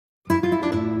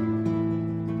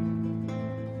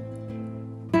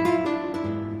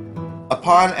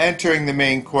Upon entering the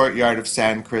main courtyard of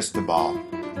San Cristobal,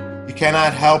 you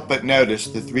cannot help but notice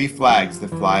the three flags that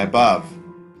fly above.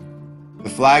 The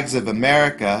flags of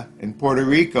America and Puerto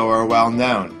Rico are well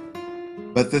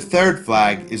known, but the third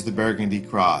flag is the Burgundy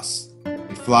Cross.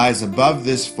 It flies above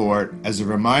this fort as a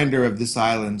reminder of this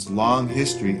island's long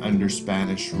history under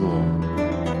Spanish rule.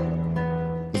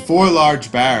 The four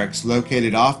large barracks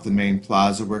located off the main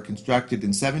plaza were constructed in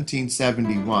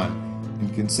 1771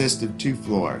 and consist of 2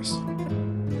 floors.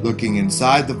 Looking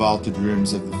inside the vaulted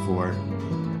rooms of the fort,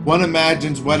 one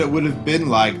imagines what it would have been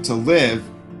like to live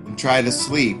and try to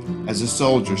sleep as a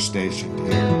soldier stationed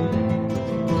here.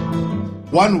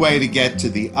 One way to get to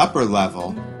the upper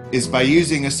level is by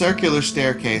using a circular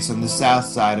staircase on the south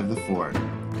side of the fort.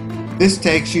 This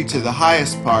takes you to the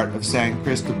highest part of San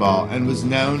Cristobal and was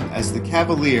known as the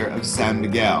Cavalier of San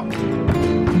Miguel.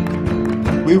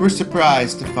 We were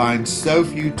surprised to find so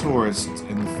few tourists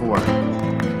in the fort.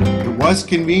 It was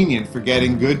convenient for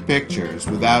getting good pictures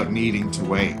without needing to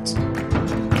wait.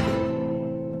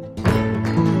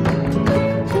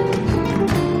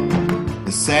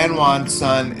 The San Juan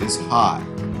sun is hot,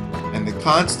 and the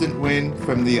constant wind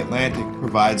from the Atlantic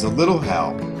provides a little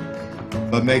help,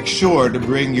 but make sure to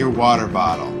bring your water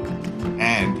bottle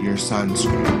and your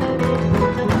sunscreen.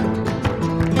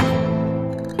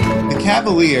 The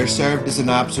Cavalier served as an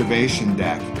observation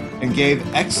deck and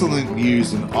gave excellent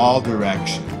views in all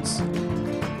directions.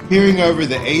 Peering over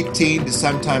the 18 to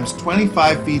sometimes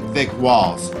 25 feet thick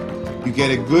walls, you get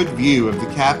a good view of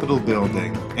the Capitol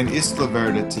building and Isla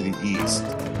Verde to the east.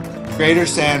 Greater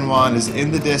San Juan is in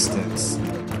the distance,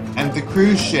 and the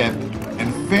cruise ship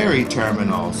and ferry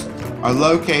terminals are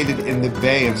located in the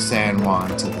Bay of San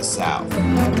Juan to the south.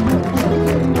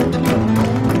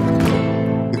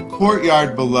 The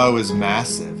courtyard below is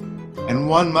massive, and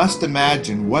one must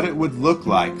imagine what it would look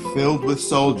like filled with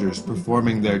soldiers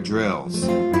performing their drills.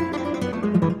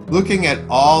 Looking at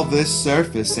all this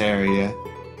surface area,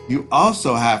 you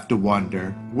also have to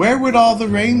wonder, where would all the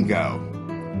rain go?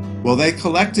 Well, they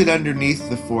collected underneath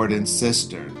the fort in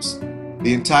cisterns.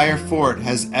 The entire fort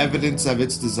has evidence of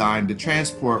its design to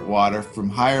transport water from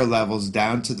higher levels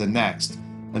down to the next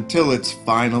until it's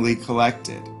finally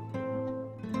collected.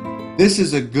 This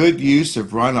is a good use of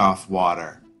runoff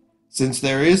water, since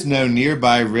there is no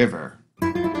nearby river.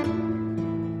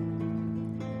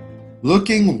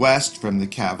 Looking west from the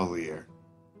Cavalier,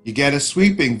 you get a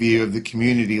sweeping view of the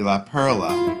community La Perla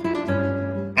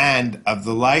and of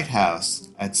the lighthouse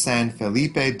at San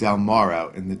Filipe del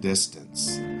Morro in the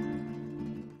distance.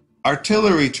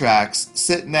 Artillery tracks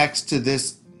sit next to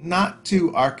this not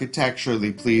too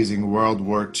architecturally pleasing World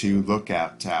War II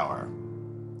lookout tower.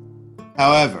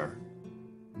 However,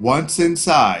 once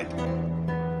inside,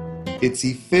 its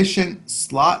efficient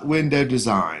slot window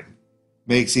design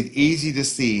makes it easy to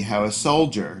see how a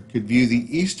soldier could view the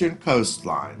eastern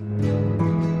coastline,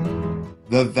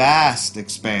 the vast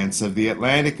expanse of the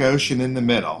Atlantic Ocean in the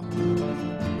middle,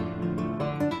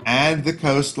 and the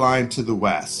coastline to the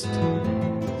west,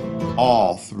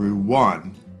 all through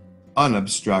one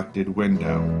unobstructed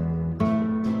window.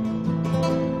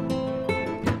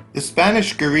 The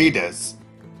Spanish garritas,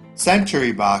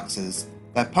 sentry boxes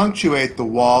that punctuate the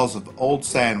walls of Old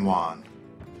San Juan,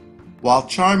 while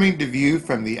charming to view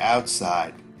from the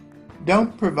outside,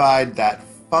 don't provide that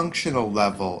functional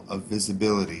level of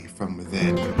visibility from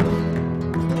within.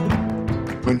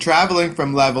 When traveling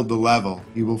from level to level,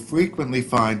 you will frequently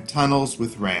find tunnels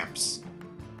with ramps.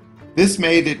 This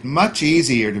made it much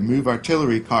easier to move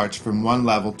artillery carts from one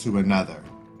level to another.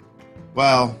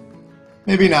 Well,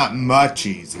 maybe not much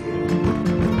easier.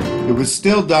 It was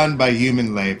still done by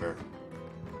human labor.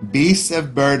 Beasts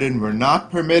of burden were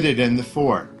not permitted in the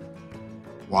fort.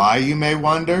 Why, you may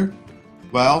wonder?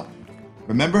 Well,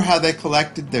 remember how they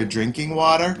collected their drinking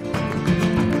water?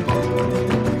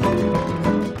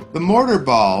 The mortar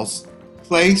balls,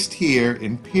 placed here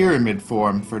in pyramid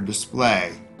form for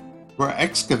display, were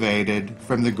excavated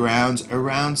from the grounds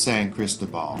around San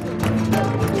Cristobal.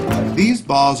 These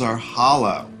balls are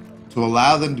hollow to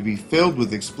allow them to be filled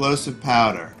with explosive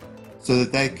powder so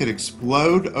that they could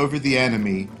explode over the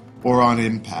enemy or on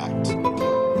impact.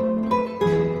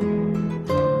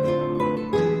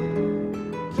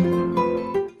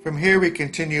 From here we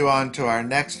continue on to our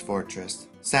next fortress,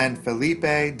 San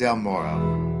Filipe del Morro.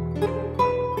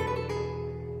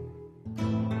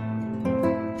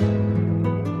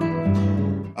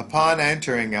 Upon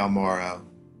entering El Morro,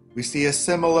 we see a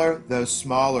similar, though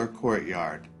smaller,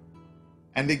 courtyard.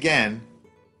 And again,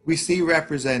 we see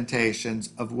representations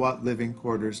of what living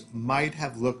quarters might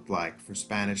have looked like for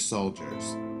Spanish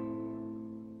soldiers.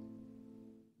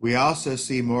 We also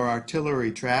see more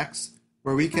artillery tracks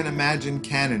where we can imagine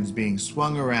cannons being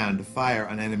swung around to fire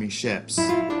on enemy ships.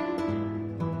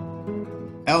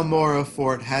 El Morro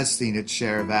Fort has seen its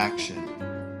share of action.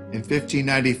 In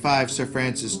 1595, Sir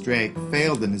Francis Drake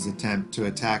failed in his attempt to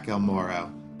attack El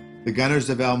Morro. The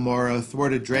gunners of El Morro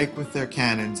thwarted Drake with their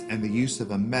cannons and the use of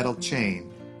a metal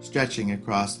chain stretching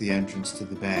across the entrance to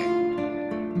the bay.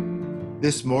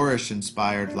 This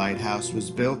Moorish-inspired lighthouse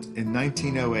was built in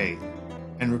 1908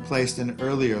 and replaced an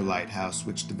earlier lighthouse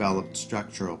which developed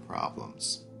structural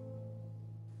problems.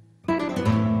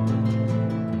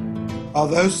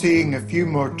 Although seeing a few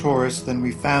more tourists than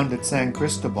we found at San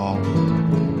Cristobal,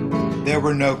 there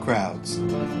were no crowds.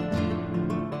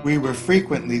 We were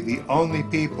frequently the only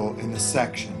people in the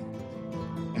section,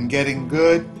 and getting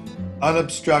good,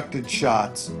 unobstructed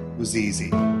shots was easy.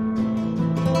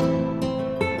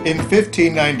 In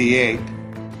 1598,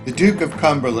 the Duke of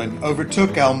Cumberland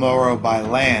overtook El Morro by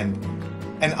land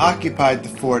and occupied the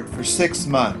fort for 6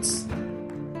 months.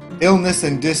 Illness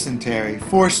and dysentery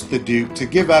forced the Duke to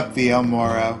give up the El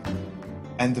Morro,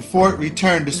 and the fort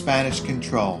returned to Spanish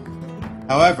control.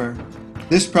 However,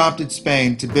 this prompted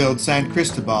Spain to build San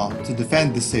Cristobal to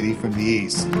defend the city from the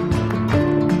east.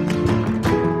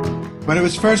 When it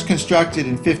was first constructed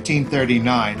in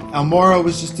 1539, El Morro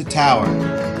was just a tower.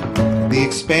 The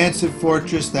expansive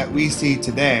fortress that we see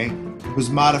today was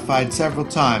modified several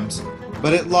times,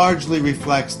 but it largely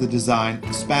reflects the design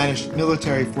of Spanish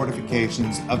military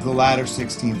fortifications of the latter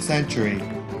 16th century.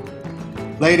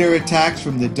 Later attacks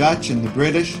from the Dutch and the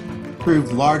British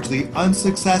proved largely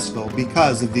unsuccessful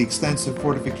because of the extensive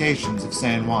fortifications of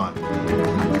San Juan.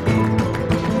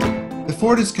 The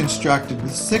fort is constructed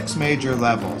with 6 major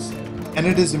levels, and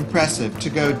it is impressive to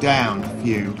go down a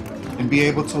few and be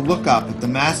able to look up at the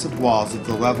massive walls at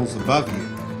the levels above you.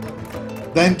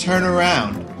 Then turn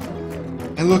around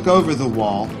and look over the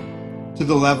wall to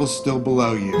the levels still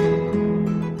below you.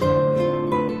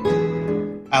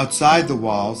 Outside the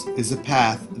walls is a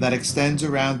path that extends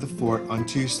around the fort on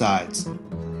 2 sides,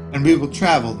 and we will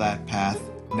travel that path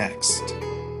next.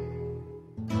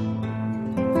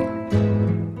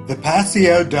 The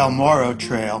Paseo del Morro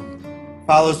Trail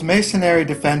follows masonry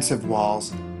defensive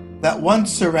walls that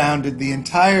once surrounded the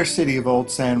entire city of Old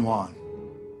San Juan.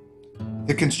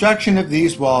 The construction of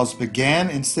these walls began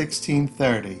in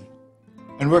 1630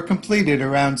 and were completed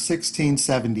around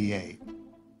 1678.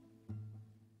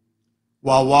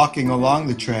 While walking along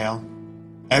the trail,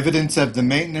 evidence of the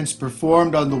maintenance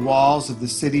performed on the walls of the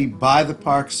city by the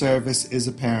Park Service is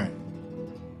apparent.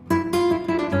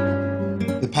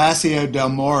 The Paseo del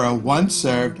Morro once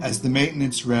served as the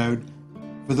maintenance road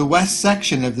for the west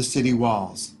section of the city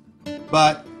walls,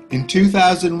 but in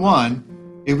 2001,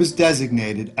 it was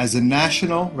designated as a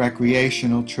National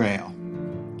Recreational Trail.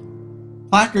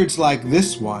 Placards like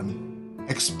this one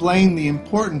explain the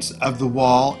importance of the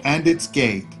wall and its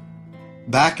gate,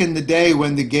 back in the day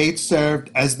when the gate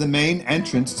served as the main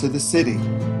entrance to the city.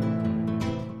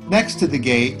 Next to the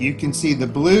gate, you can see the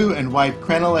blue and white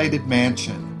crenellated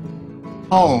mansion,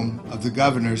 home of the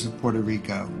governors of Puerto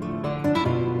Rico.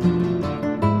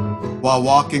 While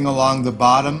walking along the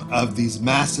bottom of these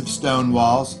massive stone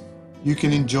walls, you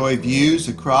can enjoy views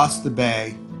across the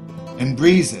bay and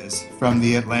breezes from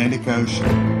the Atlantic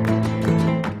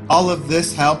Ocean. All of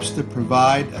this helps to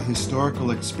provide a historical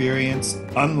experience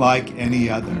unlike any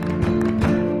other.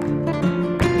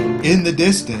 In the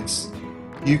distance,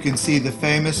 you can see the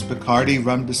famous Bacardi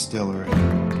rum distillery.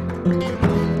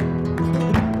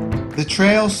 The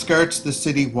trail skirts the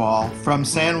city wall from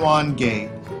San Juan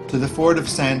Gate to the fort of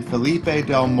San Filipe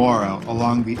del Morro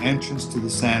along the entrance to the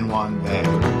San Juan Bay.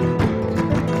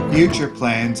 Future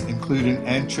plans include an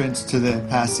entrance to the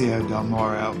Paseo del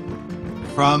Morro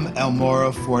from El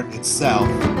Morro Fort itself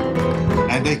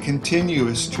and a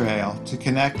continuous trail to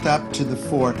connect up to the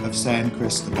fort of San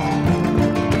Cristobal.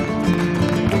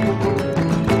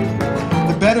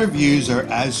 The better views are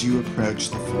as you approach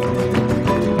the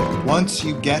fort. Once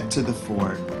you get to the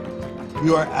fort,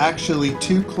 you are actually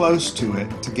too close to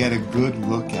it to get a good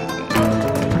look at it.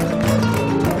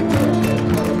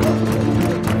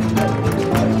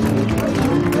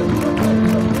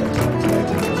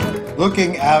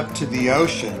 Looking out to the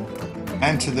ocean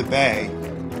and to the bay,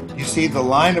 you see the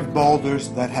line of boulders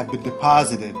that have been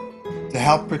deposited to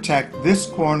help protect this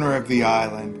corner of the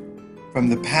island from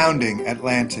the pounding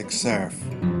Atlantic surf.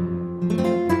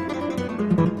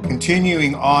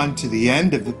 Continuing on to the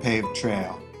end of the paved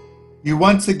trail, you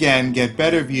once again get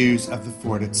better views of the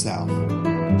fort itself.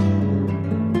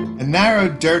 A narrow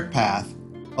dirt path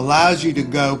allows you to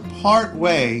go part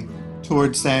way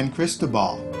towards San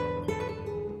Cristobal.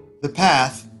 The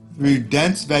path, through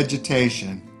dense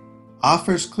vegetation,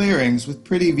 offers clearings with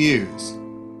pretty views.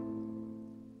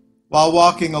 While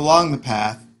walking along the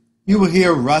path, you will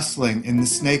hear rustling in the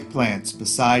snake plants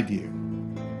beside you.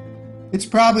 It's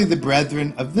probably the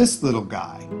brethren of this little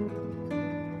guy.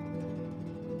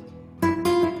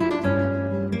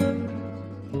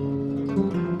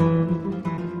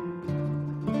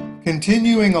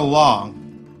 Continuing along,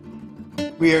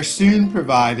 we are soon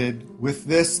provided with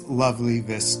this lovely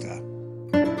vista.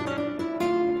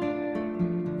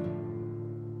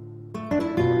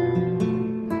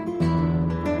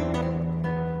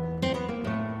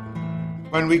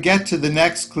 When we get to the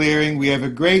next clearing, we have a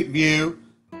great view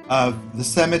of the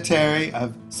cemetery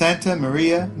of Santa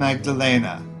Maria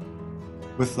Magdalena,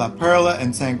 with La Perla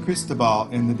and San Cristobal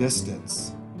in the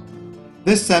distance.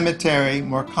 This cemetery,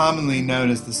 more commonly known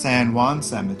as the San Juan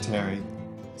Cemetery,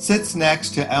 sits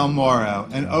next to El Morro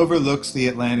and overlooks the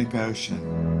Atlantic Ocean.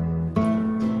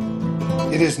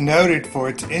 It is noted for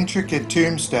its intricate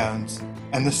tombstones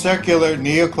and the circular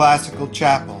neoclassical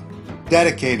chapel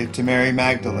dedicated to Mary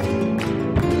Magdalene.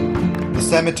 The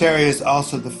cemetery is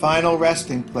also the final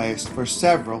resting place for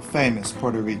several famous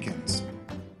Puerto Ricans.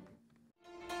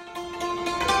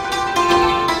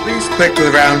 Please click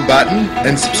the round button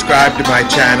and subscribe to my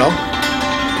channel.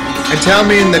 And tell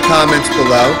me in the comments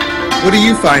below, what do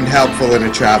you find helpful in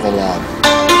a travel log?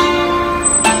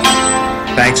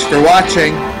 Thanks for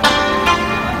watching.